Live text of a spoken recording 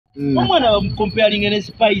Omwana comparing any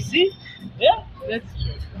spicy. Yeah, That's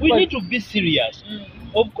true. we need to be serious.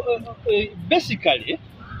 Basically,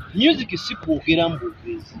 music is kwogera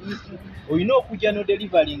mbogezi. Olina okujja no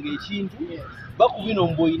delivering ekintu bakubina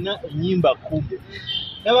omboyina ennyimba kumi.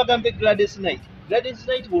 Nabagambe Gladys Knight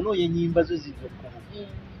bonoonya ennyimba zo ziri okkubo.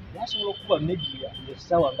 Nasobola okuba media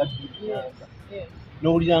essaawa nga bbiri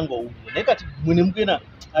n'owulira nga owulira naye kati mwe ne mugenda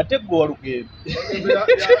ate gwe walugembe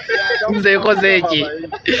nze koze eki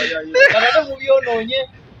kakate mubyonoonye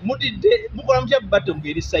mutidde mukola mutya battle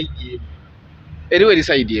ng'eri side emu eriwo eri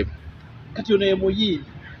side emu kati ono ye muyimbi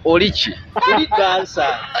oli ki eri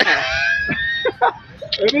dansa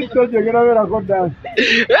ebikyo kyogera beerako dansi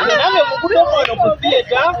nange mukudemu wano ku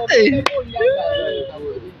theatre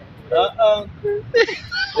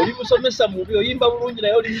oli musomesa mubi oyimba bulungi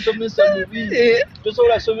naye oli musomesa mubi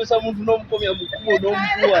tosobola somesa muntu n'omukomya mukubo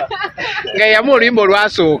n'omukuwa nga yamu oluyimba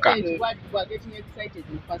olwasooka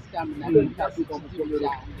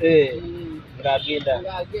ng'agenda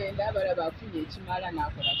balaba afunye ekimala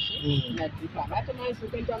n'akola ki nadduka n'atamanyi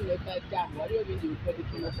sokenta mulekadda waliwo bingi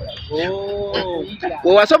bikola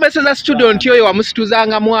we wasomeseza studio nti oyo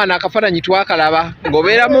wamusituzanga mwana akafaananyi twakalaba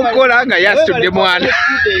ng'obeera mu kkola nga yasitudde mwana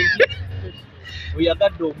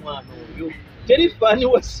oyagadde omwana oyo terifaani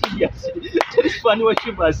wa serious terifaani wa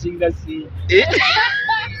Sheebah asinga singa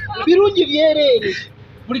birungi byereere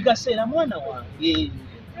buli kaseera mwana wange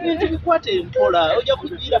bintu bikwate empola ojja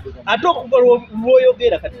kugira ate okuva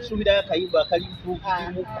lw'oyogera kati tusuubirayo akayimba akali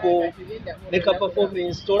mpuukimuko ne ka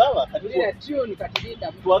performance tolaba kati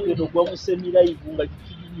twagenda ogwa mu semirayivu nga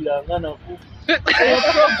kikibiranga nako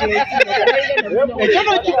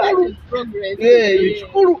ekyono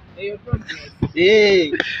kikulu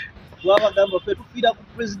twabagamba ffe tufiira ku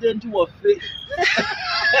pulezidenti waffe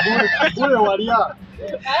Buule walya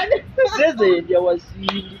seze ndya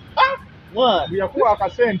wasindi mwana yakuwa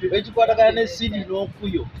akasente ekikwatagana ne sindi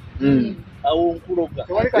n'okuyo awo nkuloga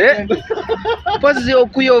tewali kasente mpozi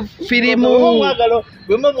okuyo firimu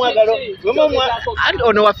anti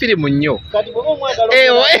ono wa firimu nnyo kati bwema mwagala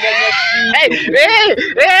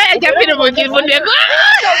ekya firimu kivuddeko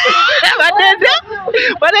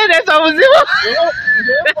bateteesa obuzibu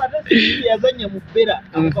yazanya mu bbera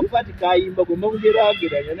akafaati kayimba gwe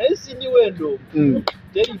mabugeraageranya naye sindi wendo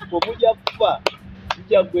terifo mujja kufa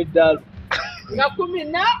kijja gwe eddaalo nga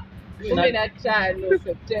 15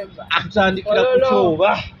 September tutandikira ku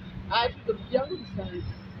kyoba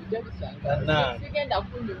sigenda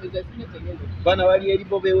kunjumiza sinetegenda bana bali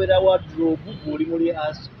eribo bewera wardrobe guli muli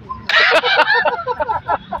asu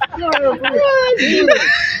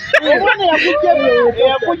omwana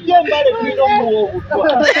yakujja embale tulina omuwa obutwa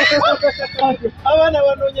abaana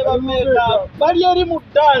banoonya bameeka bali eri mu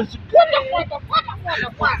dansi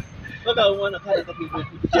paka omwana kale kakizwe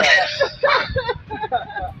kujja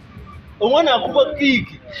omwana akuba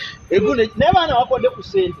kiiki egune n'abaana bakodde ku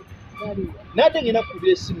ssente nate ngenda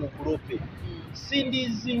kukubira essimu kulope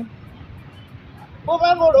sindizi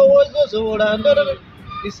obanga olowooza osobola ndala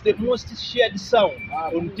is the most shared sound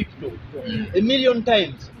on TikTok a million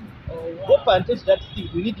times. Go patent that thing.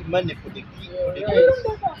 We need money for the key.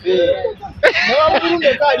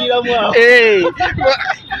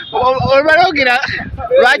 olwalogera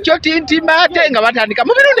lwaki otintima ate nga batandika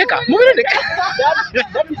mubirundeka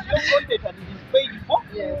That is your content and it is paid for.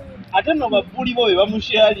 Ate no babuli bo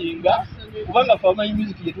bamusharinga kubanga Fama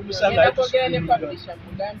Music yetumusanga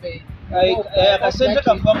akasente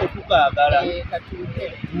kavako tukaagala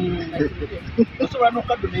osobola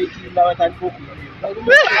n'okadonatinga batandika okuyimba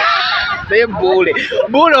naye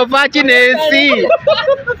Buule ofa kinensi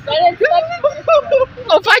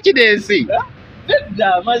ofa kinensi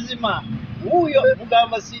nedda mazima wuuyo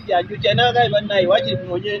mugamba sindi ajokya nagaye bannaye wakiri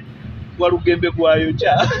munonye walugembe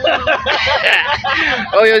gwayokya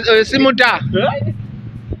oyo simuta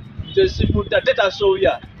nze simuta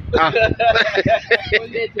tetasoya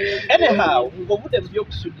anyhow ng'obudde mu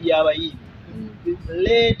by'okusudiya abayimbi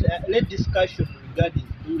let discussion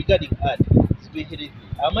regarding art zibehereze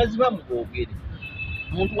amazima mugoogere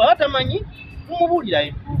omuntu waba tamanyi mumubuulira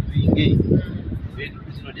improvinge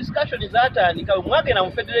zino discussion zatandika mwagenda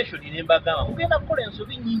mu federation nembagamba mugenda kukola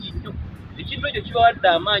ensobi nnyingi nnyo ekintu ekyo kibawadde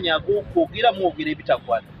amaanyi ag'okwogera mwogera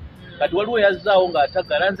ebitakwata kati waliwo yazzaawo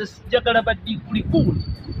ng'atagala nze sijjagala baddiguli gundi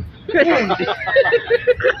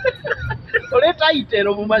oleta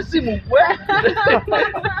itero mu masimu gwe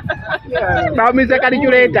bawumize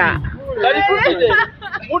calculator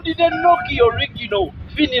mutide Nokia original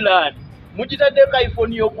Finland mugitaddeko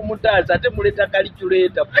iPhone y'okumutaaza ate muleta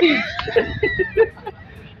calculator please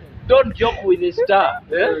don't joke with the star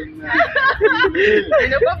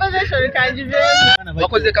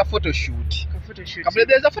bakoze ka photoshoot photo shoot?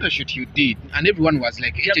 There's a photo shoot you did, and everyone was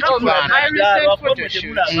like, Yeah, "It's come on, my fun." recent photo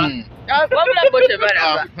shoot.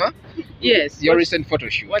 Yes. Your recent photo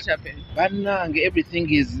shoot. What happened? Bannange, everything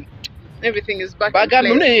is back in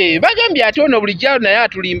place. bagambye ate ono bulijjo naye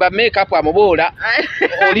atulimba makeup amuboola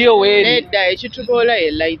oli oweeri Nedda ekituboola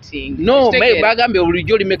ye lighting. no bagambye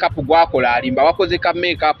bulijjo oli makeup gwakola alimba wakoze ka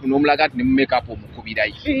makeup n'omulaga ati ne mu makeup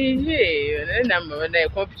omukubirayo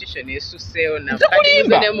competition esusseewo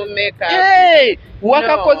Ntakulimba. ne mu makeup.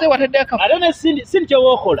 Wakakoze watadde akafu ate ne sindi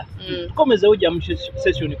kyewokola tukomezewo jja mu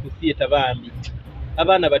session ku theatre bambi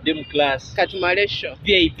abaana badde mu class Katumale show.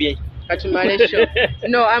 byei Katumale show.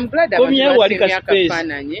 No, I'm glad abantu Komya wali ka basimya space.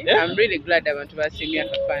 akafaananyi. Yeah. I'm really glad abantu basimya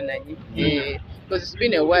akafaananyi. Because it's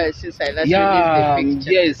been a while since I last Yeah, released the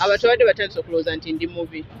picture. yes. Abantu badde batandise okulowooza nti ndi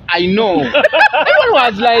movie. I know. Everyone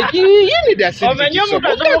was like, you need a omanye omuntu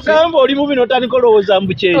azomugamba oli mubi n'otandika olowooza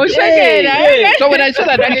mbu kyekyo Otegeera, So when I saw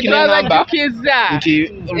that I can remember twabajukiza. nti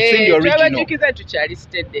Lusingi original. Twabajukiza tukyali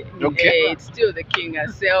steady. Okay. It's still the king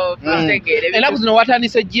herself. Otegeera. Ennaku zino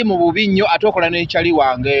watandise gye mu bubi nnyo ate okola n'ekyali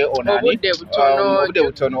wange onani Obudde butono. obudde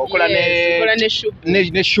butono okola Okola ne shubu.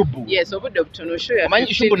 ne shubu Yes, obudde butono show ya.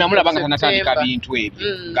 omanyi shubu namulaba nga tanatandika September. bintu ebyo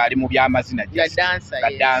ng'ali mu byamazina Ga dancer,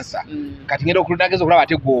 yes. dansa kati ngenda okulunageza okulaba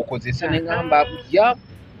ate gw'okozesa ne ngamba ya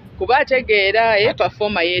kuba ategeera ye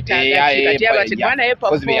performer yeetaaga ki kati abati bwana ye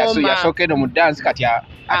performer yasooka eno mu dansi kati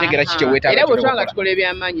ategeera ki kyeweetaaga era bwetwanga tukola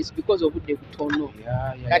ebyamaanyi because obudde butono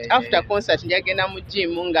kati after concert njagenda mu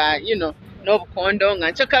gym nga you know n'obukondo nga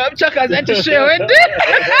nkyakala bukyakaza nti shewedde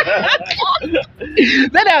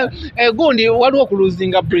then gundi waliwo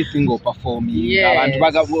okuluzinga breathing operforming Yes.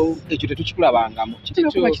 abantu ekyo tetukikulabangamu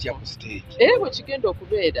kitekuba kitya ku stage era bwekigenda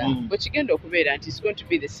okubeera nti it's going to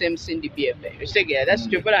be the same Cindy BFA okitegeera that's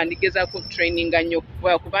kyovala ndigezaako traininga nnyo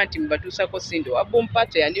kuba nti mbatuusako Cindy wa boom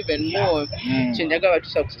party and even more kyenjagala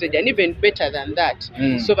batuusa ku stage and even better than that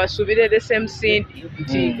so basuubire the same Cindy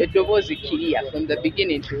nti eddoboozi clear from the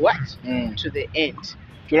beginning to what to the end.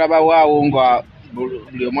 tulabawaawo nga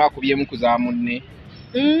buli omu akubyemu kuza munne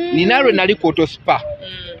nina lwe nali ku autospa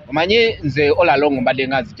omanye nze all along mbadde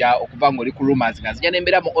nga nzija okuva ng'oli ku rumors nga nzija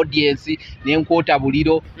nembeera mu audience nenkwota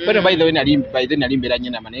buliro but by the way nali mbeera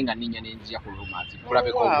nyenama naye nga ninnya nenjija ku rumors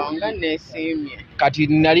kulabeko nga neesiimye kati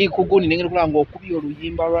nali kugundi nengeri kulaba ng'okubye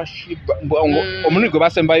oluyimba lwa Sheebah omulundi gwe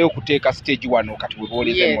basembayo okuteeka stage wano kati bwe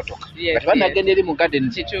booleza emmotoka kati banagenda eri mu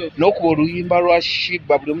garden n'okuba oluyimba lwa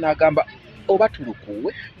Sheebah buli omu n'agamba oba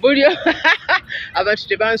tulukuwe buli abantu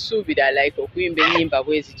tebansuubira like okuyimba ennyimba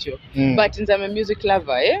bwe zityo but nze am a music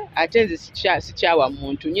lover ate nze sikyawa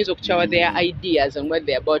muntu nyinza okukyawa their ideas and what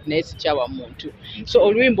they about naye sikyawa muntu so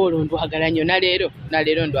oluyimba olwo ndwagala nnyo naleero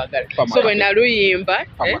ndwagala so bwe naluyimba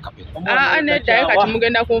neddayo kati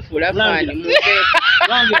mugenda kunfuula faani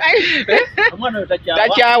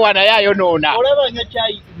takyawa naye ayonoona olaba nya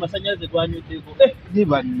kyayi masanyaze gwanyweteko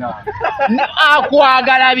nibanna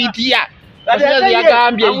akwagala bitya Kasazi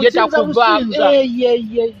yagambye ye takuva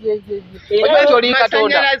oli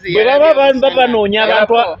katonda bwe baba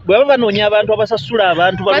banoonya abantu abasasula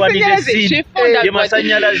abantu balwanira essimu ye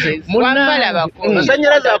masanyalaze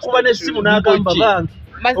masanyalaze akuba n'essimu n'agamba bangi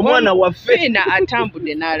omwana waffe fiina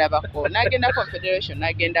atambudde n'alabako n'agenda confederation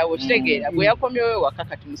n'agendawo kitegeera bwe yakomyewo waka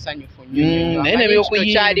kati musanyufu nnyo naye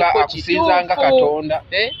nebyokuyimba akusinzanga katonda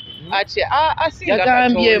ati asinga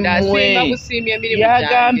katonda asinga kusiimya emirimu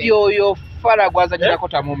yagambye oyo fala gwazanyirako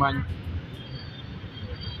tamumanyi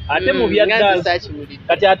ate mu bya dansa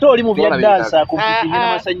kati ate oli mu bya dansa akumpitini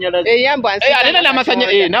n'amasanyalaze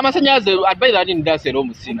n'amasanyalaze advisor in dance era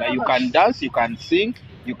omusinga you can dance you can sing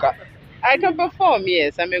you can I can perform,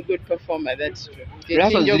 yes. I'm a good performer, that's true.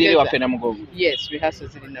 Rehearsals ziri wafe na mugongo? Yes,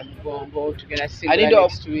 rehearsals ziri na mugongo. Tugenda sing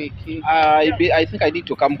next week. I think I need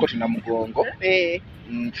to come koti na mugongo.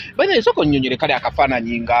 Banye isoko nnyonyere kale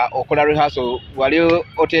akafaananyi nga okola rehearsal wali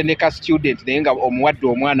otendeka student naye nga omuwadde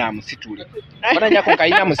omwana amusitule. Bananyako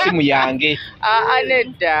kayina mu simu yange.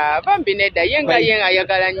 Nedda, bambi nedda yenga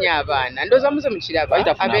ayagala nnyo abaana. Ndooza muze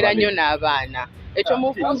mukiraba abeera nnyo n'abaana. Ekyo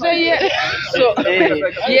mufunze ye so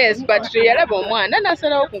yes but yalaba omwana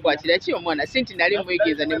n'asalawo kunkwatira ki omwana sinti nali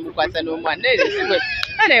muyigiriza ne mukwasa n'omwana neresibwe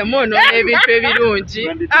ane mono n'ebintu ebirungi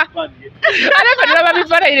aleka tulaba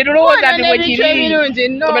bifaananyi tulowooza nti bwekiri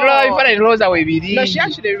tulaba bifaananyi tulowooza webiri no she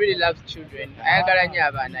actually really loves children ayagala nnyo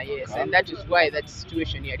abaana yes and that is why that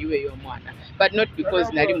situation yaliwo ey'omwana but not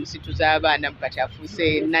because nali musituza abaana kati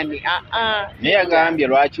afuuse nani naye yagambye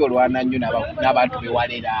lwaki olwana nnyo n'abantu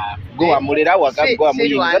bewalera gwe wamulera wagambye gwe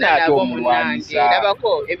wamuyinza n'ate omulwanyisa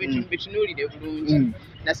labako ebintu bitunuulire bulungi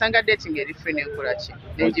nasanga dating eri free nenkola ki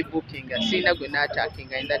nenjibookinga sina gwe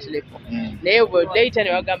naatakinga in that level naye later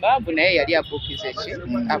ne bagamba abu naye yali abookinze eki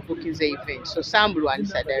abookinze event so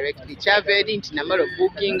sambulwanisa directly kyava eri nti namala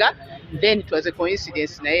bookinga then it was a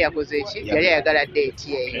coincidence naye yakoze eki yali ayagala date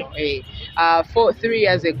yeeyo 3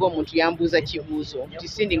 years ago omuntu yambuuza kibuuzo nti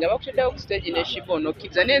sindi nga bakuteddewo ku stage ne Sheebah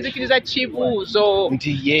onokkiza nenzikiriza kibuuzo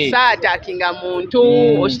saatakinga muntu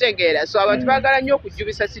okitegeera so abantu baagala nnyo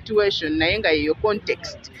okujjubisa situation naye nga yeyo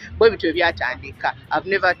context bwe bityo ebyatandika I've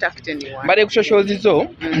never attacked anyone mbadde ku socials zo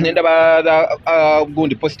nendaba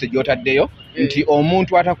gundi post gy'otaddeyo nti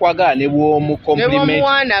omuntu atakwagala ne bw'omu compliment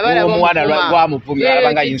omwana lwamuvumira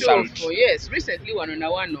alabanga insult yes recently wano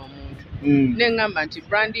nawana omuntu nengamba nti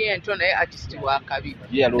brand ento naye artist wa kabi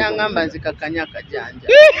nangamba nzikakanya akajanja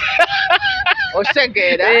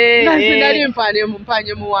okitegeera nasinali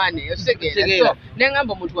mpanye muwane okitegeera so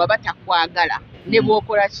nengamba omuntu waba takwagala ne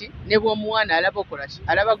bw'okola ki ne bw'omuwana alaba okola ki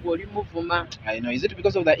alaba gw'oli muvuma I know is it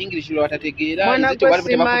because of the English lwatategeera is it wali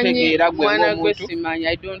temakutegeera gwe omuntu simanyi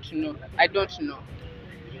I don't know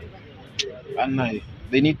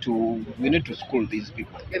we need to school these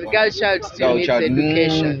people. The girl child still needs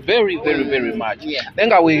education. Very much. Yeah.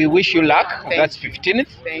 Then we wish you luck. That's 15th.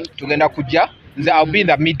 Tugenda kujja. I'll be in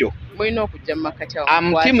the middle.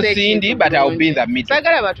 I'm Team Cindy, but I'll be in the middle.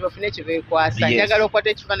 Sagala abantu bafune kye beekwasa. Njagala okwata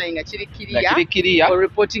ekifaananyi nga kirikiriya. Or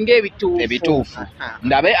reporting ebituufu.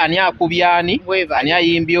 Ndabe ani akubyani, ani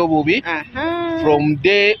ayimbye obubi. From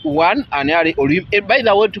day one, ani ali by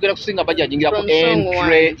the way tugenda kusinga bajajingira ku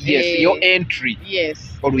entry. Yes, your entry.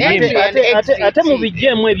 Yes. Ate mu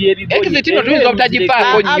bijjemu eby'ebigoli. Exit no tuyinza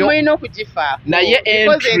obutagifaako nnyo. Amulina okugifaako. Naye entry.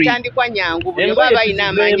 Because etandikwa nyangu buli oba balina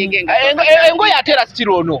amaanyi genga. Engoye atera still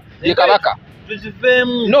ono. Ye kabaka.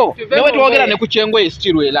 No, newe tuwogera ne ku kyengoye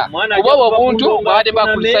still era. Kuba obuntu baade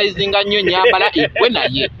bakulisaizinga nnyo nyambala igwe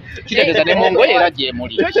naye. Kitegeeza ne mongoye era gye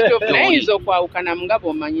muli. Nayizo kwawukana mungabo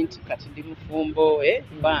omanyi nti kati ndi mufumbo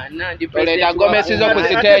baana ndi president Gomez is on the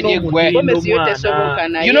stage gwe.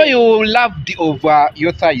 You know you loved over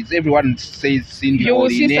your thighs. Everyone says Cindy. You will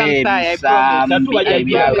see some thigh. I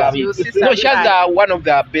promise. No, she has one of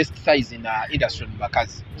the best thighs in the industry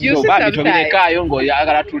bakazi. You see some thigh. Kayo ngo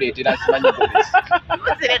yagala tuleetera simanyi Gomez.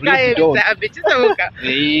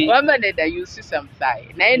 Wamaneda you see some thigh.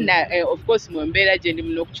 Naye of course mu mbeera gye ndi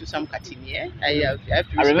muno okukyusa mu katini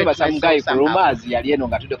I remember some guy ku rumors yali eno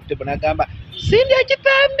nga tudde ku tebo n'agamba Cindy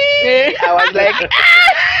ekitambi. I was like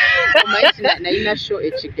nalina show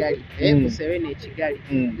ekigali Museveni ekigali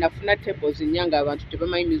nafuna tables nnyanga abantu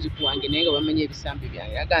tebamanyi music wange naye nga bamanyi ebisambi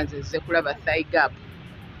byange aganze nze kulaba thigh gap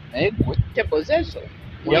tables ezo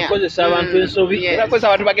yakozesa abantu ensobi yakozesa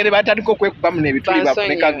abantu bagende batandika okwekubamu n'ebituli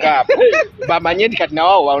bafuneka gap bamanye nti kati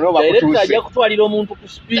nawawo wano bakutuuse ajja kutwalira omuntu ku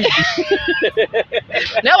speed.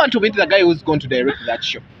 Now I want to meet the guy who's going to direct that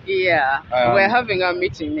show. Yeah, we're having our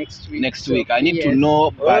meeting next week. Next week. I need to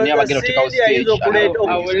know bani abagenda oteka stage.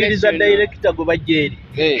 Okukiriza director gwe bajeri.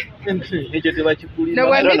 Ekyo tebakikulira. No,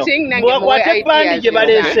 we're meeting nange bandi gye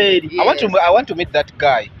baleese eri. I want to meet that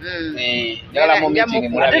guy. Njagala mu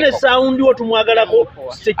meeting ate ne sound wo tumwagalako.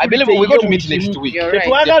 I believe we're going to meet next week.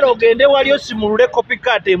 Tetwagala ogende wali osimulule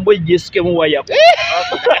copycat embwe Jessica mu waya.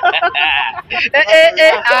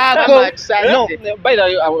 No, by the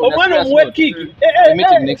way, omwana muwe kiki.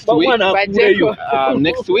 Meeting next week.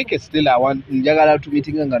 Next week is still I want njagala to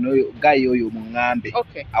meeting nga no guy oyo mungambe.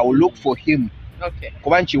 I will look for him. Okay.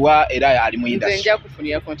 Kuba nkiwa era ali mu industry. Nzenja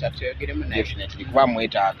kufunira contact yogeremu naye. Definitely. Kuba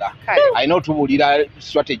mwetaaga. I know tubulira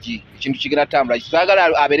strategy. Ekintu kigenda tambula.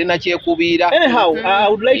 Kisagala abere na kyekubiira. Anyhow, I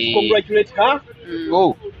would like to congratulate her.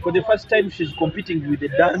 Oh. For the first time she's competing with a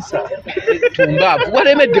dancer. Tumbavu.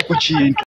 Walemedde ku kintu.